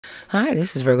Hi,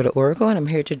 this is Virgo the Oracle, and I'm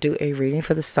here to do a reading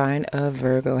for the sign of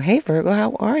Virgo. Hey, Virgo,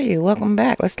 how are you? Welcome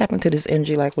back. Let's tap into this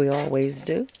energy like we always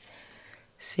do.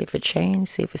 See if it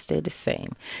changed, see if it stayed the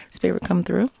same. Spirit, come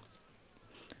through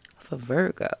for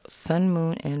Virgo. Sun,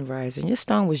 moon, and rising. Your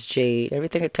stone was jade.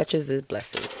 Everything it touches is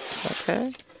blessings.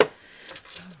 Okay? All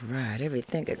right.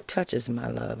 Everything it touches, my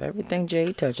love. Everything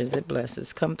jade touches, it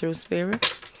blesses. Come through, Spirit.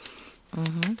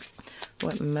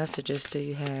 What messages do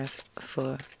you have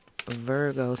for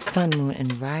Virgo, sun, moon,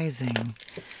 and rising?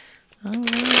 All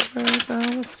right,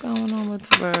 Virgo, what's going on with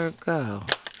Virgo?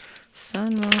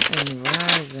 Sun, moon, and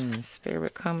rising.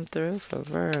 Spirit, come through for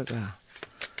Virgo.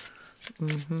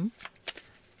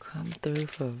 Come through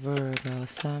for Virgo,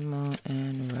 sun, moon,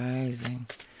 and rising.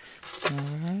 All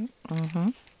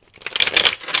right.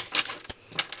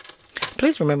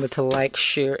 Please remember to like,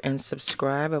 share, and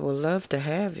subscribe. I would love to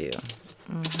have you.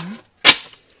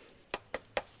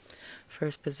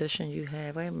 First position you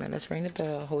have. Wait a minute. Let's ring the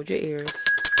bell. Hold your ears.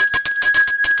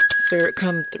 Spirit,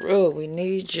 come through. We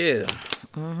need you.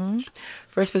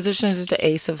 First position is the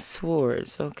Ace of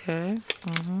Swords. Okay.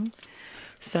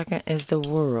 Second is the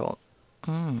World.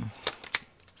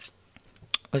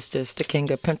 What's this? The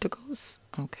King of Pentacles.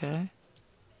 Okay.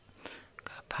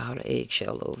 Got powder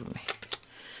eggshell over me.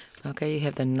 Okay. You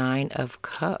have the Nine of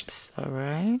Cups. All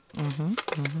right.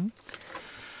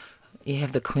 You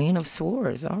have the Queen of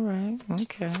Swords. All right.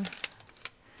 Okay.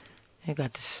 You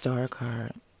got the Star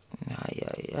card.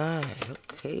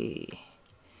 Okay.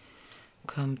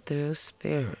 Come through,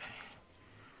 Spirit.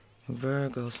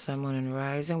 Virgo, Sun, Moon, and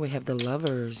Rising. We have the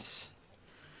Lovers.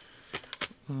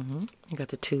 You got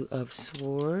the Two of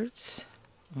Swords.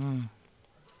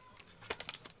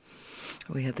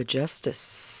 We have the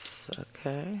Justice.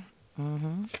 Okay.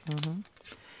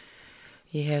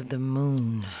 You have the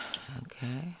Moon.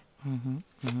 Okay.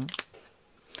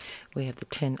 We have the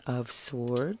Ten of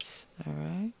Swords. All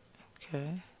right.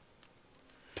 Okay.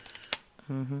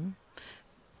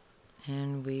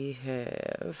 And we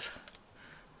have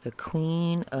the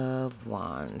Queen of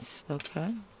Wands.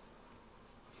 Okay.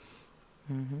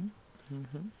 All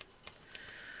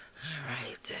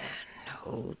right then.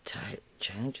 Hold tight.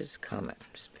 Change is coming.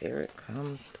 Spirit,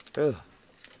 come through.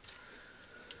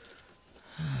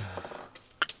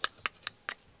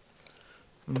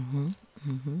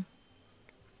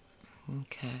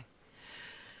 Okay.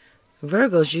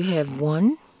 Virgos, you have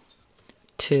 1,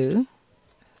 2,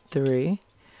 3,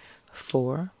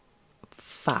 4,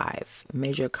 5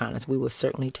 major arcanas. We will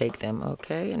certainly take them.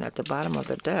 Okay. And at the bottom of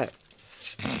the deck,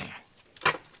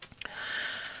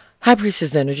 High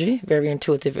Priestess energy, very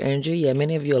intuitive energy. Yeah,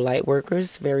 many of you are light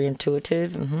workers, very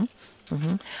intuitive.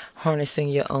 Harnessing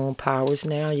your own powers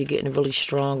now. You're getting really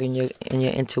strong in your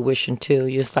intuition too.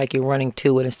 It's like you're running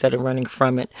to it instead of running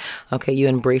from it. Okay, you're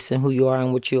embracing who you are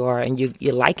and what you are, and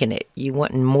you're liking it. You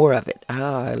wanting more of it.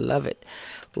 Ah, I love it.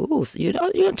 Ooh, so you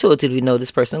intuitively know this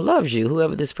person loves you,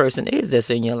 whoever this person is that's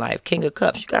in your life. King of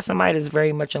Cups. You got somebody that's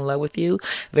very much in love with you,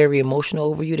 very emotional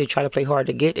over you. They try to play hard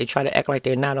to get. They try to act like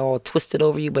they're not all twisted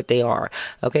over you, but they are.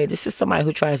 Okay, this is somebody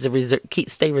who tries to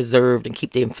stay reserved and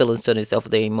keep their feelings to themselves,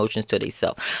 their emotions to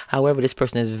themselves. However, this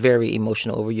person is very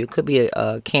emotional over you. It could be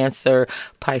a Cancer,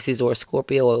 Pisces, or a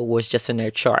Scorpio, or was just in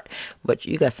their chart. But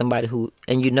you got somebody who,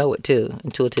 and you know it too,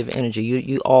 intuitive energy.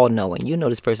 You all know it. You know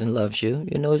this person loves you.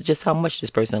 You know just how much this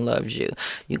person loves you.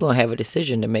 You're going to have a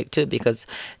decision to make too, because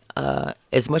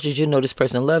as much as you know this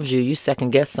person loves you, you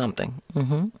second guess something.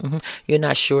 You're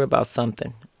not sure about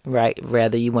something. Right?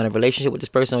 Rather, you want a relationship with this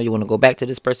person, or you want to go back to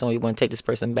this person, or you want to take this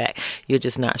person back. You're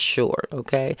just not sure,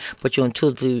 okay? But you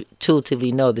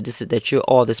intuitively know that that you're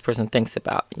all this person thinks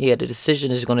about. Yeah, the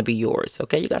decision is going to be yours,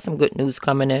 okay? You got some good news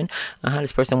coming in.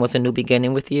 This person wants a new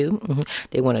beginning with you.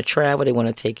 They want to travel. They want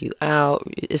to take you out.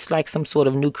 It's like some sort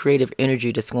of new creative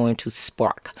energy that's going to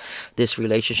spark this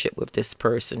relationship with this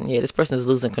person. Yeah, this person is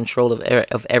losing control of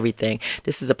everything.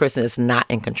 This is a person that's not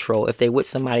in control. If they're with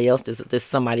somebody else, this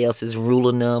somebody else is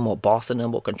ruling them, or bossing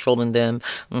them, or controlling them.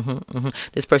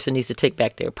 This person needs to take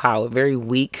back their power. Very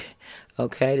weak.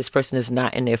 Okay, this person is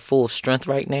not in their full strength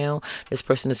right now. This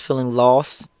person is feeling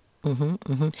lost.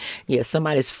 Yeah,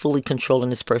 somebody's fully controlling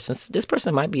this person. This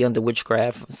person might be under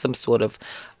witchcraft, some sort of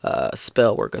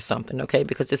spell work or something, okay?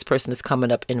 Because this person is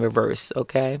coming up in reverse,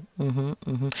 okay?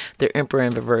 They're Emperor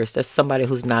in reverse. That's somebody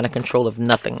who's not in control of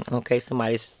nothing, okay?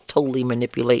 Somebody's totally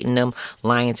manipulating them,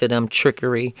 lying to them,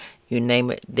 trickery, you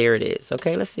name it, there it is,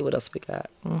 okay? Let's see what else we got.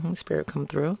 Spirit, come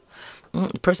through.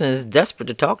 The person is desperate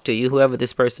to talk to you, whoever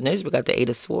this person is. We got the Eight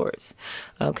of Swords.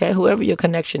 Okay, whoever your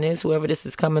connection is, whoever this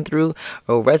is coming through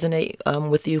or resonate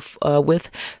with you with,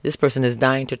 this person is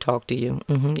dying to talk to you.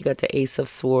 You got the Ace of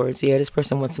Swords. Yeah, this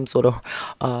person wants some sort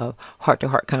of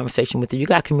heart-to-heart conversation with you. You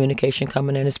got communication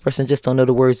coming in. This person just don't know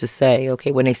the words to say.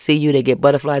 Okay, when they see you, they get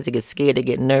butterflies, they get scared, they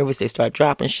get nervous, they start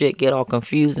dropping shit, get all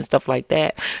confused and stuff like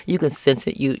that. You can sense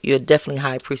it. You're definitely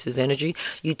High Priestess energy.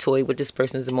 You toy with this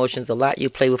person's emotions a lot. You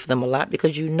play with them a lot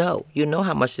because you know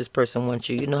how much this person wants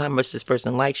you. You know how much this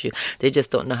person likes you. They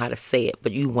just don't know how to say it,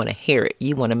 but you want to hear it.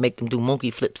 You want to make them do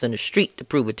monkey flips in the street to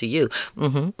prove it to you.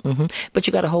 But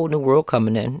you got a whole new world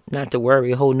coming in. Not to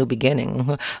worry, a whole new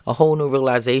beginning, a whole new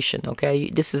realization. Okay,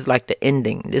 this is like the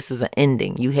ending. This is an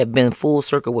ending. You have been full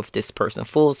circle with this person,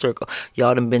 full circle.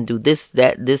 Y'all done been through this,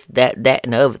 that,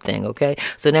 and the other thing. Okay,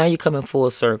 so now you're coming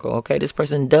full circle. Okay, this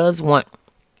person does want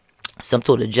some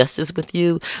sort of justice with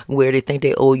you, where they think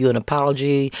they owe you an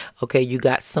apology. Okay, you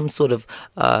got some sort of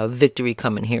victory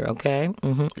coming here. Okay,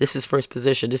 this is first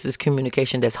position. This is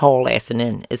communication that's haul-assing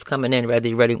in. It's coming in whether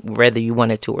you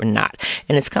want it to or not,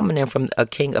 and it's coming in from a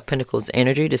King of Pentacles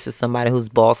energy. This is somebody who's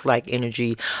boss-like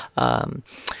energy.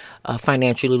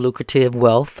 Financially lucrative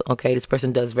wealth. Okay, this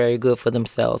person does very good for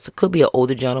themselves. It could be an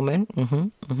older gentleman.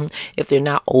 If they're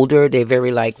not older, they're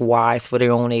very like wise for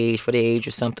their own age, for their age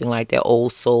or something like that.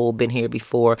 Old soul, been here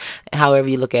before. However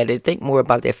you look at it, think more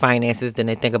about their finances than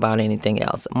they think about anything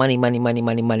else. Money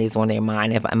is on their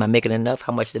mind. Am I making enough?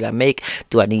 How much did I make?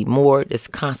 Do I need more? It's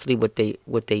constantly what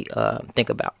they think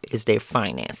about is their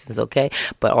finances. Okay,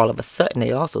 but all of a sudden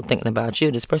they also thinking about you.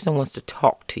 This person wants to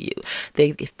talk to you.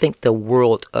 They think the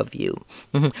world of you.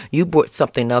 You brought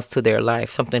something else to their life,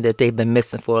 something that they've been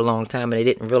missing for a long time, and they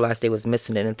didn't realize they was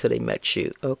missing it until they met you.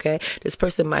 Okay, this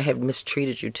person might have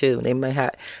mistreated you too. They might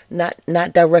have not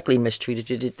directly mistreated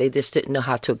you. They just didn't know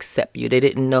how to accept you. They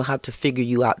didn't know how to figure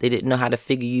you out. They didn't know how to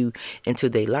figure you into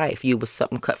their life. You was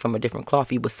something cut from a different cloth.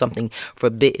 You was something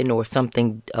forbidden or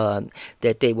something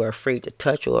that they were afraid to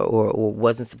touch or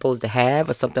wasn't supposed to have,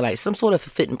 or something like some sort of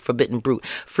forbidden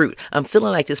fruit. I'm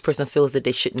feeling like this person feels that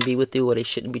they shouldn't be with you, or they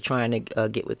shouldn't be trying to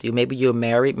get with you. Maybe you're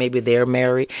married, maybe they're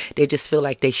married. They just feel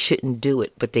like they shouldn't do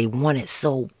it, but they want it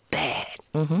so bad.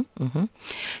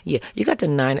 Yeah, you got the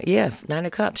Nine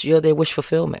of Cups. You're their wish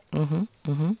fulfillment.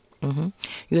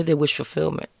 You're their wish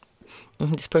fulfillment.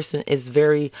 This person is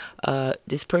very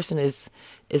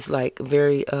is like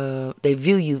very they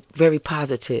view you very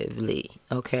positively.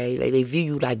 Okay, they view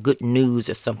you like good news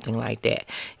or something like that.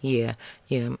 Yeah.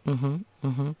 Yeah,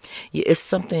 it's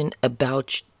something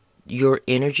about your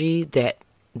energy that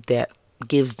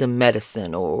gives them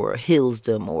medicine or heals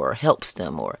them or helps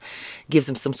them or gives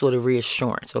them some sort of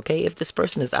reassurance. Okay, if this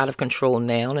person is out of control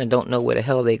now and don't know where the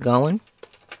hell they're going,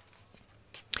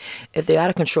 if they're out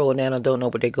of control now and don't know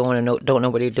where they're going and don't know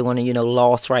what they're doing, and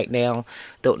lost right now,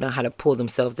 don't know how to pull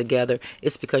themselves together,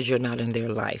 it's because you're not in their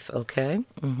life. Okay.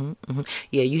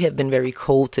 Yeah, you have been very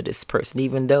cold to this person,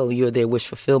 even though you're their wish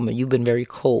fulfillment. You've been very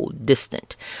cold,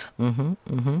 distant.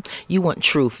 You want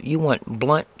truth. You want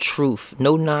blunt truth,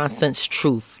 no nonsense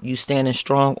truth. You standing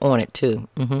strong on it too.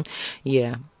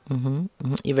 Yeah.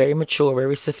 You're very mature,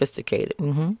 very sophisticated.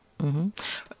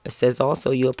 It says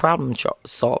also you're a problem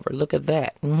solver. Look at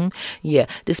that. Yeah,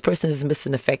 this person is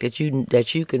missing the fact that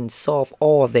you can solve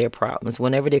all of their problems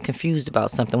whenever they're confused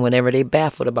about something, whenever they're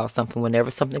baffled about something,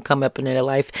 whenever something come up in their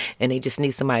life and they just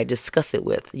need somebody to discuss it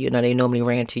with. They normally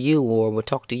ran to you or would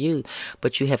talk to you,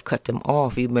 but you have cut them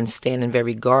off. You've been standing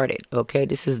very guarded. Okay,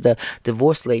 this is the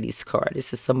divorce lady's card.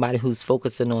 This is somebody who's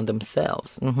focusing on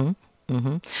themselves.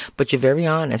 But you're very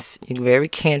honest, you're very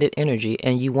candid energy,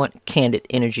 and you want candid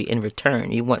energy in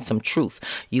return. You want some truth.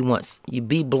 You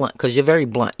be blunt, because you're very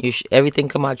blunt. Everything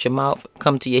come out your mouth,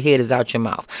 come to your head is out your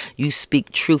mouth. You speak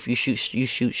truth. You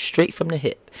shoot straight from the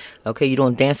hip. Okay, you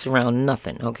don't dance around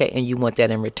nothing. Okay, and you want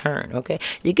that in return. Okay,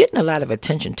 you're getting a lot of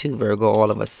attention too, Virgo. All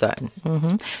of a sudden,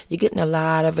 you're getting a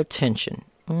lot of attention.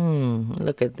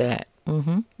 Look at that.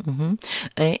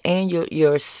 And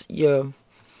your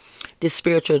this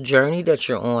spiritual journey that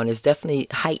you're on is definitely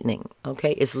heightening.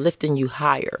 Okay, it's lifting you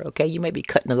higher. Okay, you may be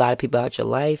cutting a lot of people out your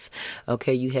life.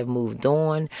 Okay, you have moved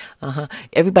on.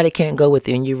 Everybody can't go with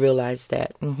you, and you realize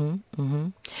that.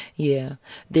 Yeah,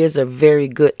 there's a very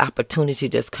good opportunity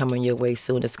that's coming your way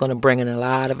soon. It's going to bring in a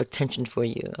lot of attention for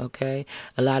you. Okay,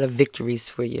 a lot of victories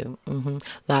for you. A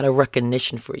lot of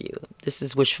recognition for you. This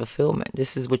is wish fulfillment.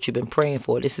 This is what you've been praying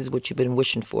for. This is what you've been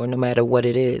wishing for, no matter what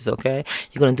it is. Okay,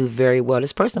 you're going to do very well.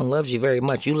 This person loves loves you very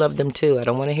much. You love them too. I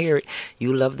don't want to hear it.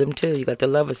 You love them too. You got the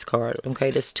Lovers card.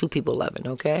 Okay, that's two people loving.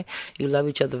 Okay, you love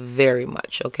each other very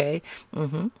much. Okay,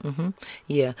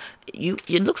 yeah.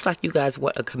 It looks like you guys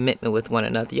want a commitment with one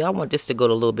another. Y'all want this to go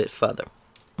a little bit further.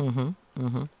 We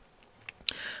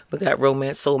got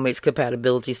romance, soulmates,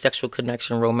 compatibility, sexual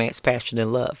connection, romance, passion,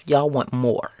 and love. Y'all want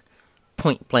more.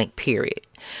 Point blank, period.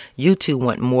 You two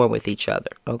want more with each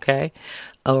other, okay?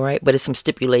 All right, but it's some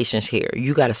stipulations here.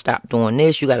 You got to stop doing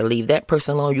this. You got to leave that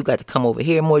person alone. You got to come over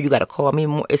here more. You got to call me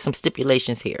more. It's some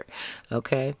stipulations here,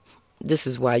 okay? This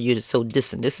is why you're so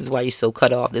distant. This is why you're so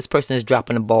cut off. This person is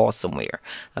dropping the ball somewhere,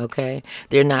 okay?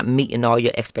 They're not meeting all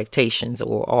your expectations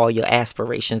or all your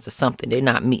aspirations or something. They're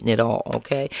not meeting it all,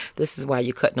 okay? This is why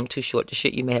you're cutting them too short to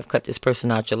shit. You may have cut this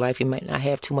person out your life. You might not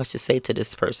have too much to say to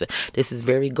this person. This is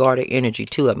very guarded energy.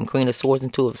 Two of them, Queen of Swords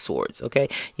and Two of Swords, okay?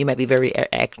 You might be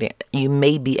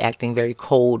acting very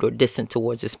cold or distant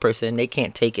towards this person, and they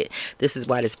can't take it. This is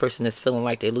why this person is feeling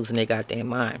like they're losing their goddamn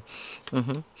mind.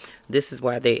 This is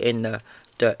why they're in the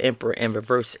Emperor in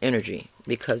reverse energy,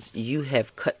 because you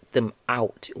have cut them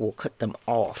out or cut them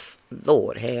off.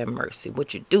 Lord have mercy.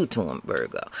 What you do to them,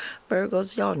 Virgo.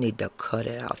 Virgos, y'all need to cut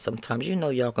it out sometimes. You know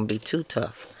y'all can be too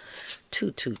tough.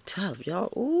 Too tough.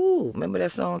 Y'all, ooh, remember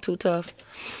that song, Too Tough?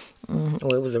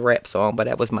 Well, it was a rap song, but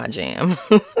that was my jam.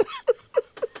 I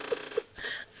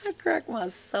cracked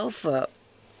myself up.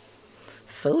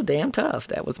 So damn tough.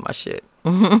 That was my shit.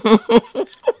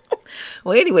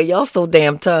 Well, anyway, y'all so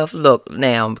damn tough. Look,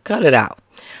 now, cut it out.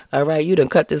 All right, you done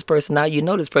cut this person out. You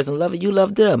know this person love you. You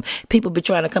love them. People be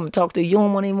trying to come and talk to you. You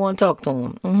don't even want to talk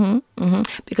to them.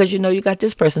 Because you know you got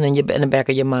this person in the back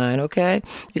of your mind, okay?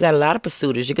 You got a lot of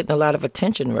pursuiters. You're getting a lot of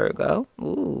attention, Virgo.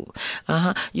 Ooh.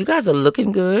 You guys are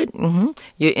looking good.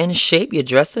 You're in shape. You're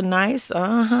dressing nice.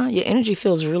 Your energy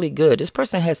feels really good. This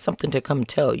person has something to come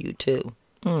tell you, too.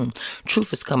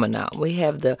 Truth is coming out. We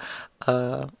have the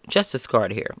Justice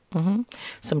card here.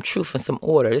 Some truth and some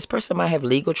order. This person might have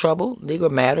legal trouble, legal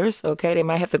matters. Okay, they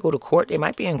might have to go to court. They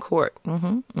might be in court.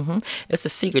 It's a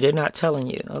secret. They're not telling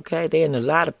you. Okay, they're in a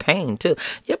lot of pain too.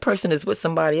 Your person is with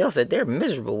somebody else that they're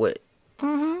miserable with.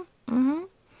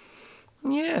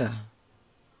 Yeah.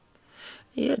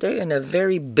 They're in a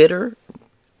very bitter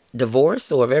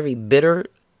divorce or a very bitter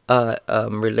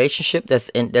relationship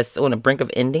that's on the brink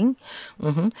of ending.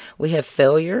 We have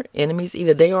failure, enemies.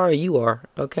 Either they are or you are.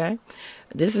 Okay,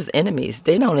 this is enemies.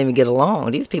 They don't even get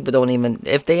along. These people don't even,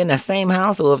 if they're in the same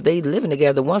house or if they living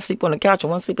together, one sleep on the couch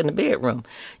and one sleep in the bedroom.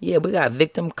 Yeah, we got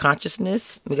victim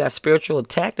consciousness. We got spiritual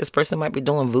attack. This person might be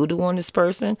doing voodoo on this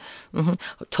person.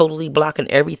 Totally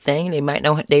blocking everything. They might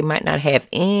not have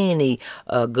any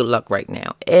good luck right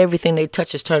now. Everything they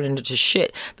touch is turning into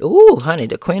shit. Ooh, honey,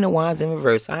 the Queen of Wands in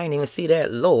reverse. I ain't even see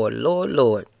that. Lord.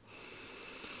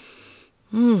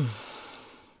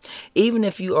 Even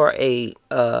if you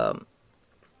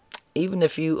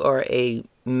are a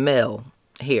male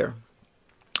here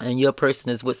and your person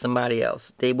is with somebody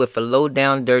else, they with a low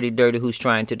down dirty who's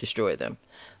trying to destroy them.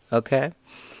 Okay.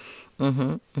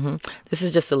 This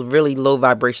is just a really low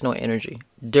vibrational energy.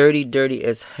 Dirty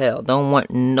as hell. Don't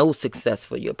want no success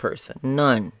for your person.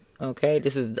 None. Okay,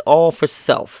 this is all for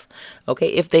self. Okay,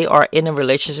 if they are in a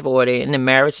relationship or they're in a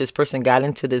marriage, this person got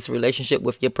into this relationship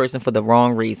with your person for the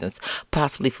wrong reasons,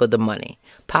 possibly for the money,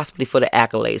 possibly for the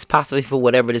accolades, possibly for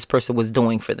whatever this person was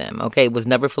doing for them. Okay, it was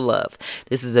never for love.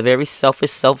 This is a very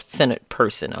selfish, self-centered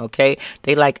person. Okay,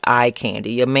 they like eye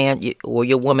candy. Your man or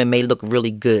your woman may look really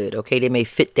good. Okay, they may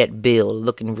fit that bill,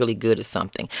 looking really good or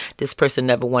something. This person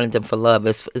never wanted them for love.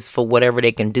 It's for whatever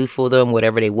they can do for them,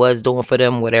 whatever they was doing for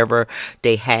them, whatever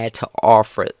they had to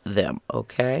offer them.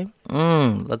 Okay,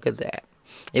 look at that.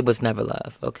 It was never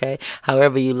love. Okay,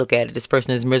 however you look at it, this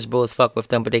person is miserable as fuck with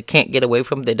them, but they can't get away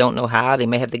from it. They don't know how. They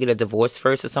may have to get a divorce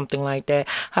first or something like that.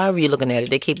 However you're looking at it,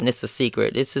 they're keeping this a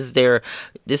secret. This is their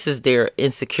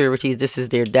insecurities. This is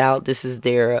their doubt. This is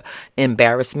their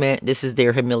embarrassment. This is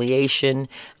their humiliation.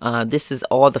 This is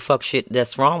all the fuck shit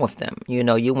that's wrong with them. You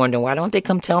know, you're wondering, why don't they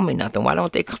come tell me nothing? Why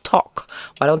don't they talk?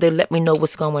 Why don't they let me know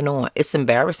what's going on? It's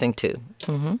embarrassing too.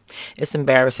 It's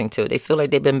embarrassing too. They feel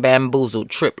like they've been bamboozled,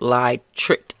 tricked,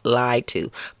 lied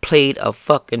to, played a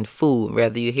fucking fool,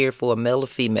 whether you're here for a male or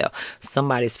female.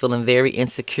 Somebody's feeling very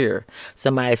insecure.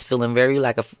 Somebody's feeling very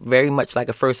much like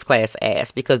a first class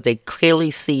ass, because they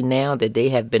clearly see now that they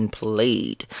have been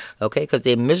played. Okay, because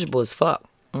they're miserable as fuck.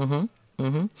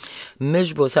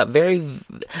 Miserable as fuck. Very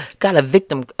got a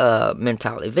victim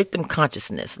mentality, victim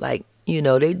consciousness. Like, You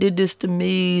know, they did this to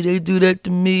me, they do that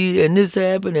to me, and this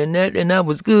happened, and that, and I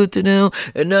was good to them,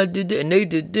 and I did that, and they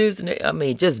did this, and I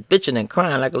mean, just bitching and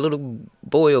crying like a little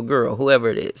boy or girl, whoever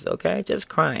it is, okay? Just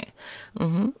crying.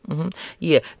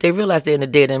 Yeah, they realize they're in a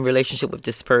dead-end relationship with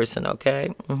this person, okay?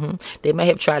 They may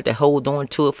have tried to hold on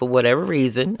to it for whatever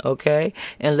reason, okay?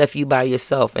 And left you by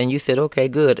yourself, and you said, okay,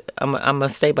 good, I'm going to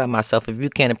stay by myself. If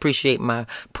you can't appreciate my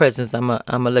presence, I'm going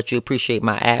to let you appreciate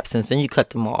my absence, and you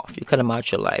cut them off. You cut them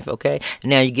out your life, okay? And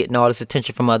now you're getting all this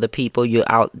attention from other people. You're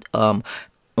out on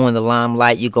the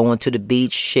limelight. You're going to the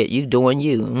beach. Shit, you doing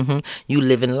you. You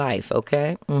living life,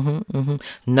 okay?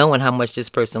 Knowing how much this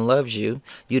person loves you,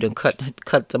 you done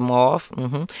cut them off.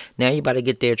 Now you about to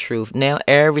get their truth. Now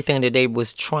everything that they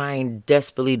was trying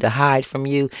desperately to hide from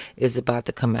you is about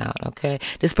to come out, okay?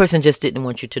 This person just didn't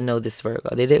want you to know this,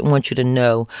 Virgo. They didn't want you to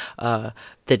know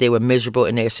that they were miserable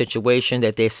in their situation,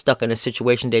 that they're stuck in a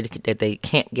situation that they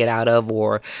can't get out of,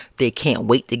 or they can't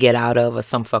wait to get out of, or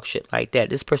some fuck shit like that.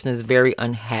 This person is very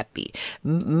unhappy.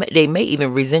 They may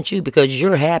even resent you because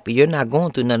you're happy. You're not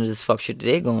going through none of this fuck shit that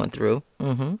they're going through.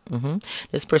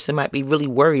 This person might be really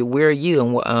worried. Where are you,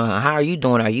 and how are you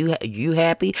doing? Are you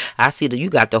happy? I see that you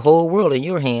got the whole world in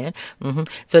your hand.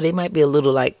 So they might be a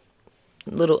little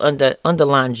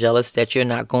underlying jealous that you're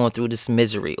not going through this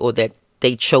misery, or that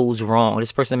they chose wrong.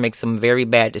 This person makes some very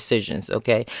bad decisions,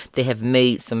 okay? They have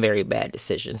made some very bad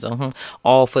decisions,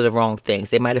 all for the wrong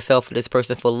things. They might have fell for this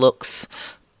person for looks,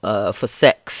 for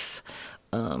sex,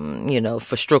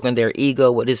 for stroking their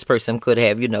ego. What this person could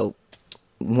have,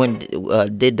 when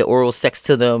did the oral sex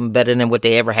to them better than what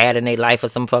they ever had in their life, or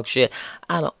some fuck shit.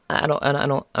 I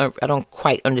don't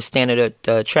quite understand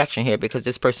the attraction here, because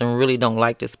this person really don't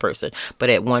like this person. But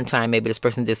at one time, maybe this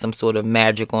person did some sort of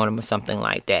magic on them or something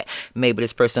like that. Maybe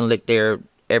this person licked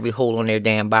every hole on their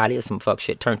damn body or some fuck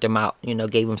shit, turned them out,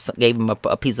 gave them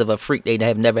a piece of a freak they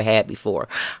have never had before.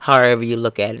 However you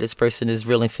look at it, this person is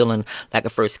really feeling like a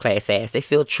first class ass. They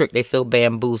feel tricked, they feel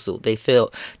bamboozled, they feel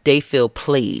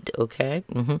played, okay?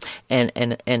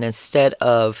 And instead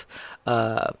of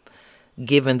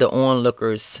giving the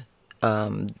onlookers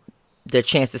the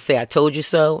chance to say I told you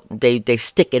so, they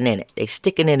sticking in it. They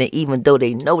sticking in it even though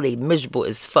they know they miserable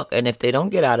as fuck. And if they don't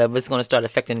get out of it, it's going to start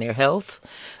affecting their health,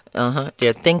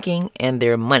 their thinking, and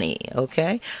their money.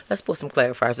 Okay, let's pull some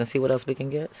clarifiers and see what else we can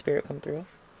get. Spirit, come through.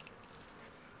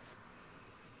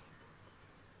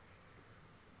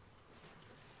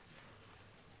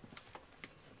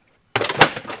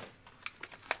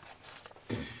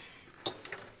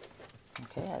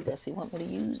 Okay, I guess he want me to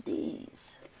use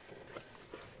these.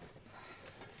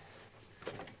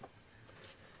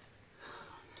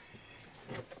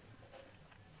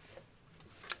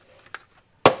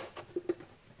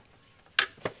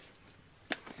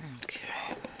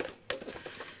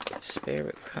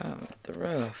 Spirit come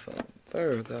through for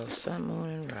Virgo, Sun, Moon,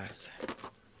 and Rising.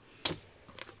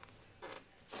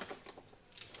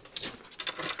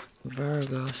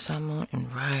 Virgo, Sun, Moon,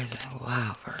 and Rising.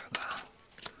 Wow, Virgo.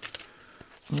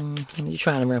 You're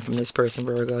trying to run from this person,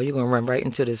 Virgo. You're going to run right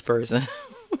into this person.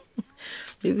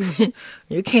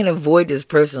 You can't avoid this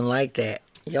person like that.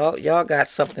 Y'all got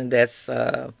something that's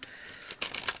kind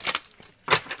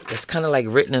of like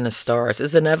written in the stars.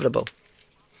 It's inevitable.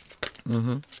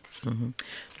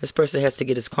 This person has to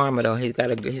get his karma though. He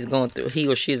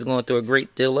or she is going through a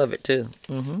great deal of it too.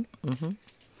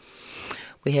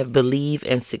 We have believe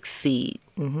and succeed.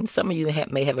 Some of you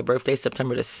may have a birthday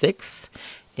September the 6th.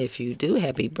 If you do,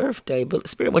 happy birthday. But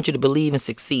Spirit wants you to believe and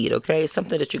succeed, okay? It's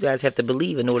something that you guys have to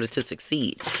believe in order to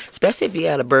succeed. Especially if you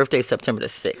had a birthday September the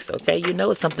 6th, okay? You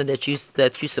know it's something that you're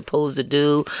supposed to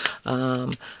do,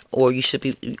 or you should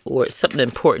be, or something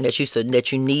important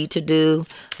that you need to do,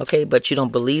 okay? But you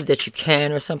don't believe that you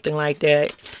can, or something like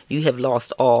that. You have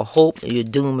lost all hope. You're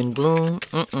doom and gloom.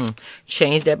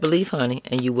 Change that belief, honey,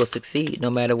 and you will succeed no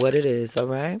matter what it is, all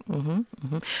right?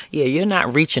 Yeah, you're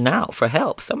not reaching out for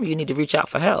help. Some of you need to reach out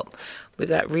for help. We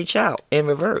got reach out in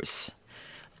reverse.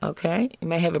 Okay, you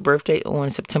may have a birthday on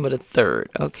September the 3rd.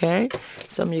 Okay,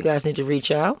 some of you guys need to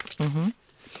reach out.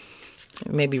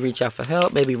 Maybe reach out for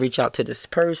help. Maybe reach out to this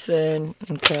person.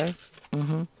 Okay.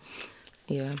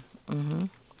 Yeah.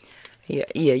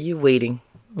 Yeah. You waiting.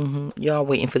 Y'all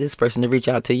waiting for this person to reach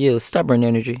out to you. Stubborn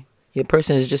energy. Your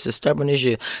person is just as stubborn as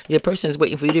you. Your person is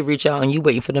waiting for you to reach out, and you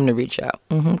waiting for them to reach out.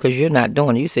 Because you're not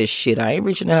doing it. You say, shit, I ain't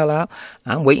reaching the hell out.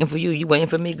 I'm waiting for you. You waiting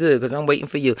for me? Good, because I'm waiting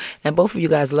for you. And both of you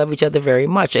guys love each other very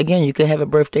much. Again, you could have a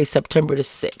birthday September the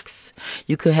 6th.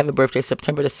 You could have a birthday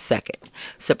September the 2nd,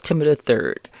 September the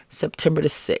 3rd, September the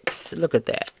 6th. Look at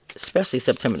that. Especially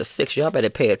September the 6th. Y'all better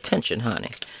pay attention,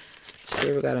 honey.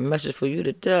 Spirit got a message for you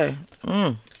today.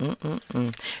 And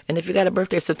if you got a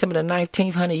birthday September the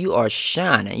 19th, honey, you are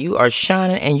shining. You are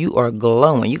shining and you are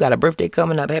glowing. You got a birthday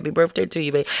coming up. Happy birthday to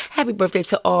you, baby. Happy birthday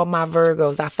to all my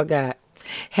Virgos. I forgot.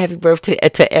 Happy birthday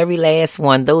to every last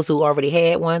one. Those who already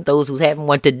had one, those who's having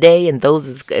one today, and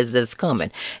those that's coming.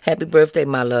 Happy birthday,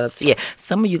 my loves. Yeah,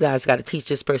 some of you guys got to teach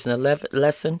this person a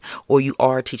lesson, or you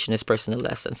are teaching this person a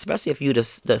lesson, especially if you the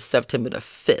September the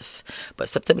 5th. But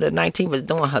September the 19th is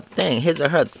doing her thing. His or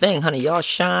her thing, honey. Y'all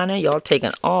shining. Y'all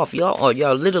taking off. Y'all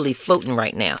literally floating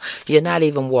right now. You're not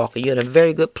even walking. You're in a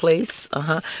very good place.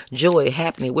 Joy,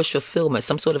 happiness, wish fulfillment,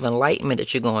 some sort of enlightenment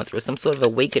that you're going through, some sort of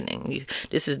awakening.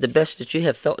 This is the best that you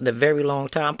have felt in a very long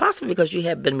time, possibly because you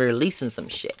have been releasing some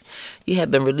shit. You have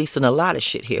been releasing a lot of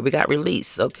shit here. We got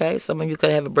release, okay? Some of you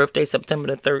could have a birthday September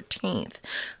the 13th,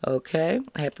 okay?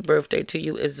 Happy birthday to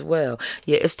you as well.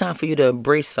 Yeah, it's time for you to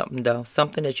embrace something, though.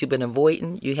 Something that you've been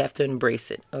avoiding, you have to embrace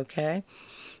it, okay?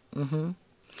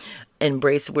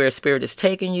 Embrace where spirit is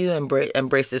taking you.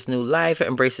 Embrace this new life.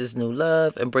 Embrace this new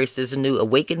love. Embrace this new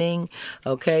awakening.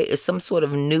 Okay, it's some sort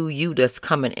of new you that's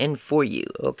coming in for you.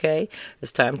 Okay,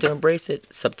 it's time to embrace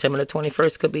it. September the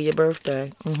 21st could be your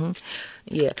birthday.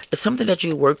 Yeah, it's something that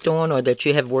you worked on or that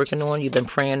you have working on. You've been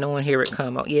praying on. Here it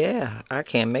come out. Yeah, I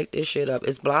can't make this shit up.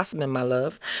 It's blossoming, my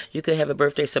love. You could have a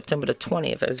birthday September the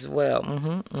 20th as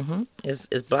well.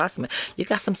 It's blossoming. You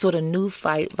got some sort of new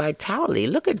vitality.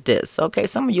 Look at this. Okay,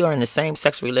 some of you are in the same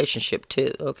sex relationship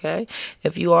too. Okay,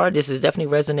 if you are, this is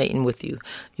definitely resonating with you.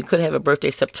 You could have a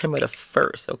birthday September the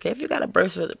 1st. Okay, if you got a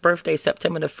birthday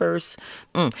September the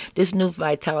 1st, this new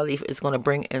vitality is going to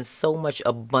bring in so much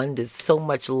abundance, so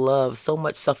much love, so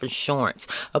much self-assurance.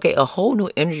 Okay, a whole new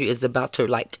energy is about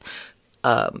to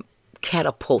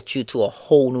catapult you to a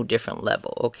whole new different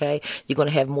level. Okay, you're going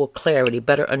to have more clarity,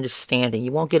 better understanding.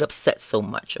 You won't get upset so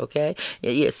much. Okay,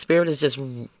 yeah, spirit is just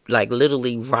like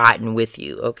literally riding with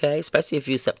you. Okay, especially if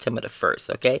you September the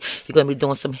 1st. Okay, you're going to be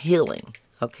doing some healing.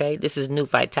 Okay, this is new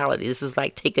vitality. This is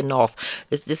like taking off.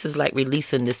 This is like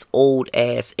releasing this old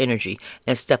ass energy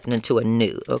and stepping into a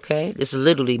new. Okay, this is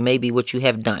literally maybe what you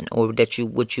have done or what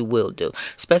you will do,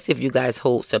 especially if you guys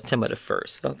hold September the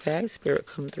 1st. Okay, spirit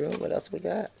come through. What else we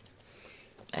got?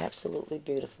 Absolutely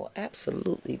beautiful.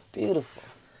 Absolutely beautiful.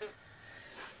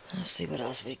 Let's see what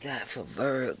else we got for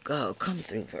Virgo. Come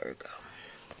through, Virgo.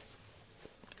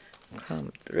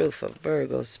 Come through for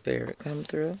Virgo, spirit. Come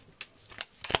through.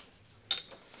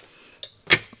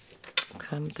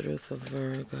 Come through for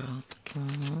Virgo.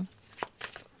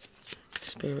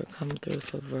 Spirit, come through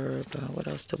for Virgo. What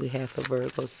else do we have for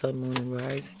Virgo? Sun, moon, and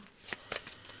rising.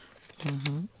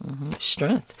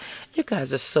 Strength. You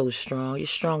guys are so strong. You're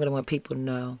stronger than what people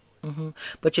know.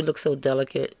 But you look so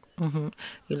delicate. You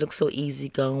look so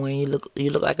easygoing. You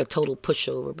look like a total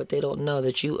pushover, but they don't know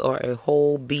that you are a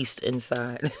whole beast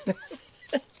inside.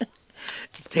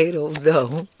 They don't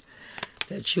know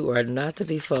that you are not to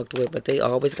be fucked with, but they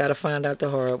always got to find out the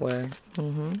hard way.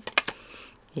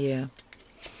 Yeah.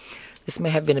 This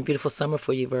may have been a beautiful summer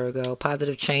for you, Virgo.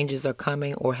 Positive changes are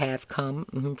coming or have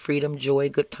come. Freedom, joy,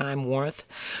 good time, warmth.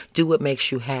 Do what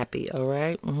makes you happy, all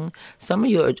right? Some of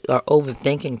you are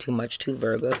overthinking too much too,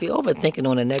 Virgo. If you're overthinking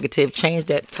on a negative, change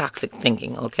that toxic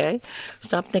thinking, okay?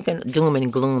 Stop thinking doom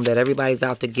and gloom that everybody's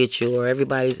out to get you or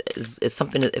everybody's if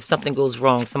something goes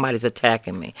wrong, somebody's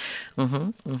attacking me.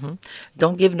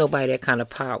 Don't give nobody that kind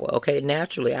of power, okay?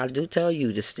 Naturally, I do tell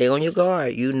you to stay on your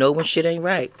guard. You know when shit ain't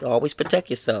right. Always protect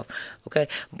yourself. Okay,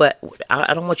 but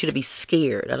I don't want you to be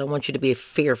scared. I don't want you to be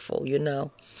fearful, you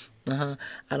know. I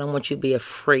don't want you to be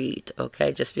afraid,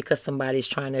 okay? Just because somebody's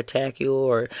trying to attack you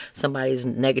or somebody's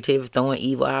negative, throwing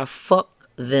evil out, fuck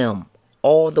them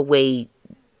all the way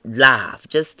live.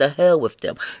 Just the hell with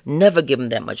them. Never give them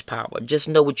that much power. Just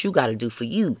know what you got to do for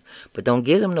you, but don't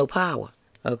give them no power,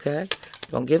 okay?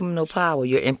 Don't give them no power.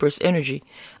 Your Empress energy.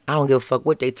 I don't give a fuck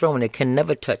what they throwing. It can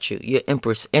never touch you. Your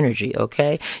Empress energy,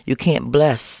 okay? You can't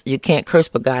bless. You can't curse,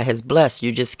 but God has blessed.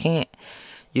 You just can't.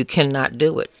 You cannot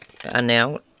do it.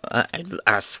 Now,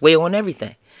 I swear on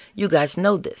everything. You guys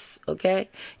know this, okay?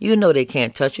 You know they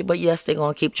can't touch you, but yes, they're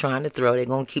going to keep trying to throw. They're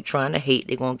going to keep trying to hate.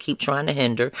 They're going to keep trying to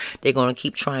hinder. They're going to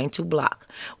keep trying to block.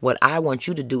 What I want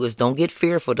you to do is don't get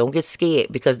fearful. Don't get scared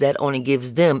because that only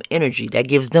gives them energy. That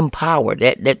gives them power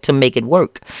that to make it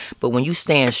work. But when you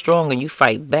stand strong and you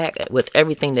fight back with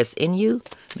everything that's in you,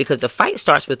 because the fight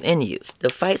starts within you. The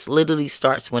fight literally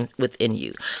starts within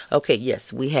you. Okay,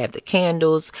 yes, we have the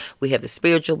candles. We have the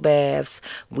spiritual baths.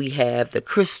 We have the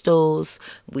crystals.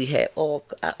 We have all,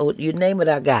 you name it,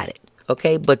 I got it.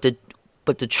 Okay, but the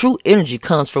true energy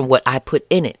comes from what I put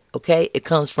in it. Okay, it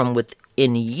comes from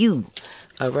within you.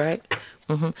 All right.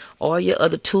 All your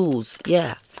other tools,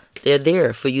 yeah. They're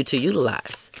there for you to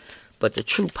utilize. But the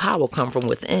true power come from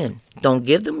within. Don't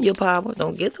give them your power.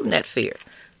 Don't give them that fear.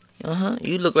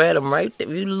 You look at them right there.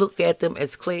 You look at them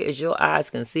as clear as your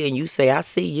eyes can see, and you say, I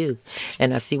see you,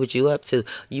 and I see what you up to.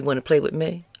 You want to play with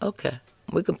me? Okay,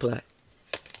 we can play.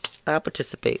 I'll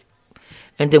participate.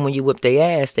 And then when you whip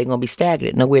their ass, they're going to be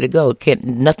stagnant. Nowhere to go.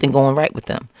 Nothing going right with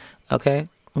them. Okay?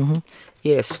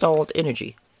 Yeah, stalled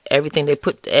energy. Everything they're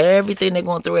going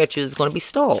to throw at you is going to be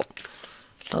stalled.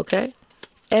 Okay?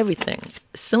 Everything.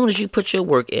 As soon as you put your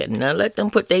work in, now let them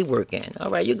put their work in.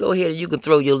 All right, you go ahead and you can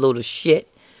throw your little shit.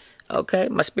 Okay,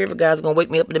 my spirit guys going to wake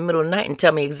me up in the middle of the night and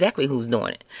tell me exactly who's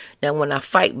doing it. Now, when I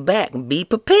fight back, be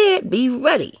prepared, be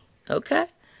ready. Okay?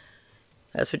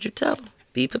 That's what you tell them.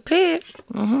 Be prepared.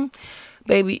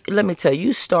 Baby, let me tell you,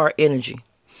 you star energy.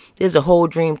 There's a whole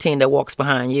dream team that walks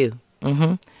behind you.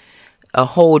 A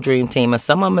whole dream team. And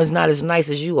some of them is not as nice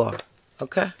as you are.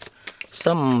 Okay?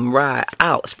 Some of them ride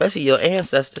out, especially your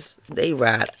ancestors. They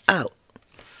ride out.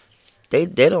 They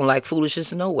don't like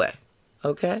foolishness no way.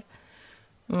 Okay?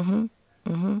 You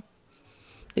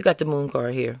got the moon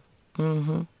card here.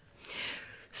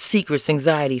 Secrets,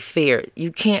 anxiety, fear.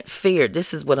 You can't fear.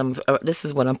 This is what I'm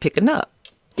picking up.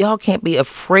 Y'all can't be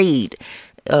afraid,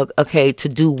 okay, to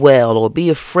do well or be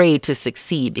afraid to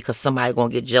succeed because somebody gonna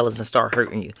get jealous and start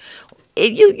hurting you.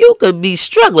 You could be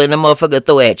struggling, the motherfucker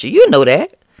throw at you. You know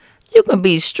that. You can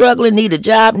be struggling, need a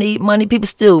job, need money. People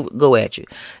still go at you.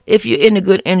 If you're in a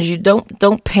good energy,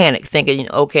 don't panic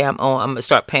thinking, okay, I'm going to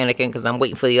start panicking because I'm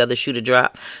waiting for the other shoe to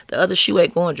drop. The other shoe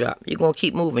ain't going to drop. You're going to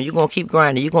keep moving. You're going to keep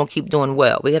grinding. You're going to keep doing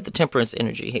well. We have the temperance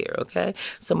energy here, okay?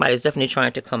 Somebody's definitely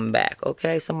trying to come back,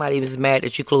 okay? Somebody was mad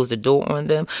that you closed the door on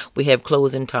them. We have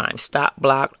closing time. Stop,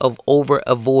 block,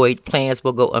 avoid. Plans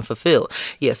will go unfulfilled.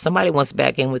 Yeah, somebody wants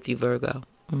back in with you, Virgo.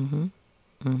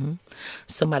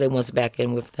 Somebody wants back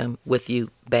in with you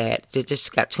bad. They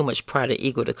just got too much pride and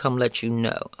ego to come let you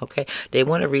know, okay? They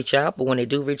want to reach out, but when they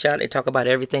do reach out, they talk about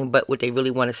everything but what they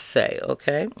really want to say,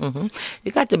 okay?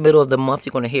 You got the middle of the month.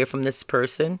 You're going to hear from this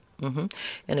person.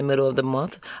 In the middle of the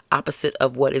month, opposite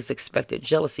of what is expected.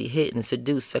 Jealousy, hidden,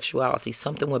 seduced, sexuality.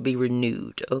 Something will be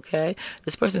renewed, okay?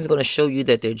 This person is going to show you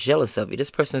that they're jealous of you.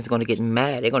 This person is going to get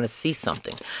mad. They're going to see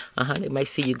something. They may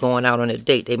see you going out on a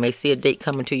date. They may see a date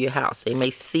coming to your house. They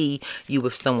may see you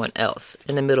with someone else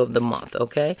in the middle of the month,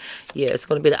 okay? Yeah, it's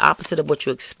going to be the opposite of what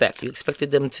you expect. You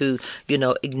expected them to,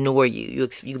 ignore you.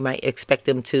 You might expect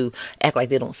them to act like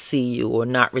they don't see you or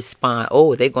not respond.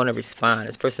 Oh, they're going to respond.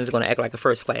 This person is going to act like a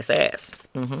first-class ass.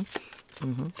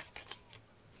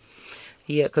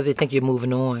 Yeah, because they think you're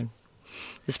moving on.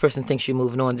 This person thinks you're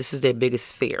moving on. This is their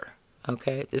biggest fear.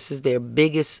 Okay, this is their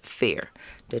biggest fear,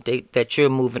 that you're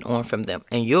moving on from them.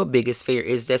 And your biggest fear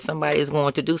is that somebody is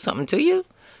going to do something to you.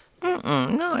 No,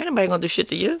 ain't nobody gonna do shit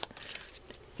to you.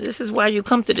 This is why you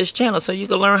come to this channel, so you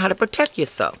can learn how to protect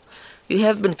yourself. You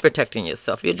have been protecting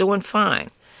yourself. You're doing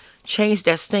fine. Change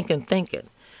that stinking thinking.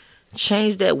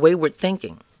 Change that wayward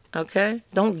thinking. Okay?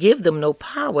 Don't give them no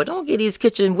power. Don't give these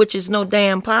kitchen witches no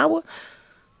damn power.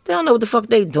 They don't know what the fuck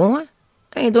they doing.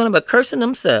 They ain't doing it but cursing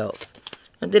themselves.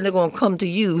 And then they're going to come to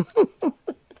you.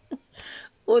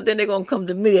 Or then they're going to come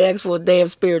to me, ask for a damn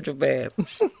spiritual bath.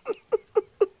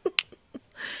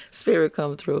 Spirit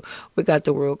come through. We got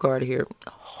the world card here.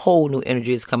 Whole new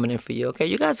energy is coming in for you, okay?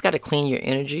 You guys got to clean your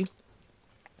energy,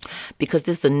 because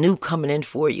there's a new coming in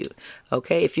for you,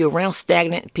 okay? If you're around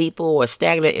stagnant people or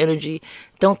stagnant energy,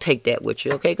 don't take that with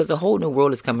you, okay? Because a whole new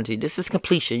world is coming to you. This is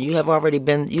completion. You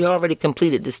already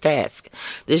completed this task.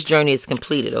 This journey is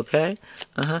completed, okay?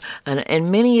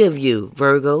 And many of you,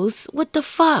 Virgos, what the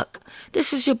fuck?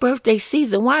 This is your birthday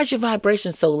season. Why is your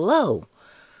vibration so low?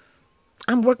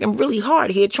 I'm working really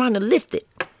hard here trying to lift it.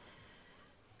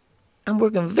 I'm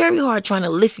working very hard trying to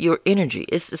lift your energy.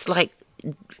 It's like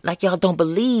y'all don't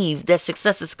believe that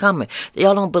success is coming.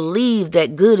 Y'all don't believe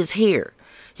that good is here.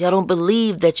 Y'all don't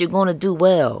believe that you're going to do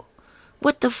well.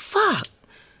 What the fuck?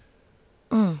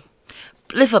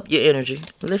 Lift up your energy.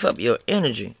 Lift up your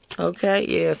energy. Okay?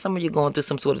 Yeah, some of you going through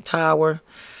some sort of tower.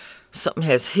 Something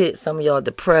has hit. Some of y'all are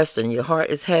depressed and your heart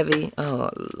is heavy. Oh,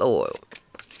 Lord.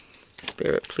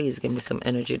 Spirit, please give me some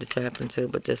energy to tap into,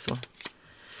 but this one.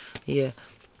 Yeah.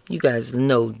 You guys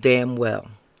know damn well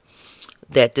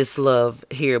that this love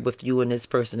here with you and this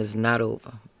person is not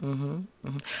over.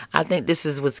 I think this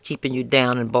is what's keeping you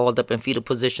down and balled up in fetal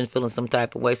position, feeling some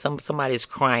type of way. Somebody's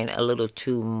crying a little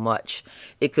too much.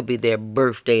 It could be their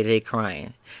birthday they're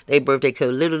crying. Their birthday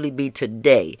could literally be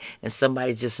today, and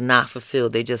somebody's just not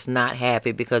fulfilled. They're just not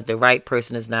happy because the right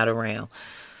person is not around.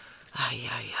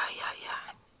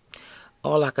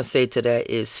 All I can say to that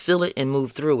is feel it and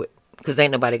move through it, because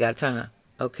ain't nobody got time.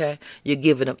 Okay? You're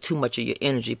giving up too much of your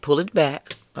energy. Pull it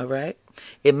back. All right?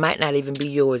 It might not even be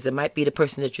yours. It might be the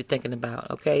person that you're thinking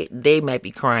about. Okay? They might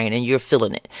be crying and you're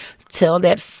feeling it. Tell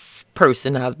that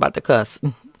person, I was about to cuss.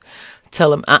 Tell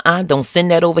them, don't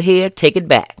send that over here. Take it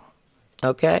back.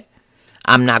 Okay?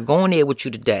 I'm not going there with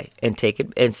you today. And take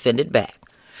it and send it back.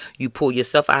 You pull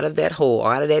yourself out of that hole,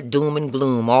 out of that doom and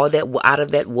gloom, all that out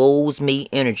of that woes me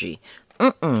energy.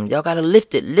 Y'all gotta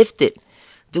lift it, lift it.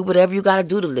 Do whatever you gotta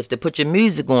do to lift it. Put your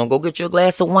music on. Go get you a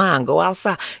glass of wine. Go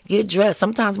outside. Get dressed.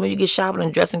 Sometimes when you get showered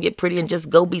and dressed and get pretty and just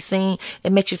go be seen,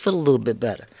 it makes you feel a little bit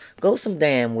better. Go some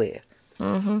damn where.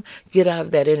 Get out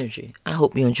of that energy. I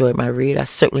hope you enjoyed my read. I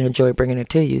certainly enjoyed bringing it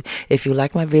to you. If you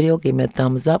like my video, give me a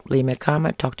thumbs up. Leave me a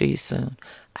comment. Talk to you soon.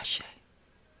 Ashe.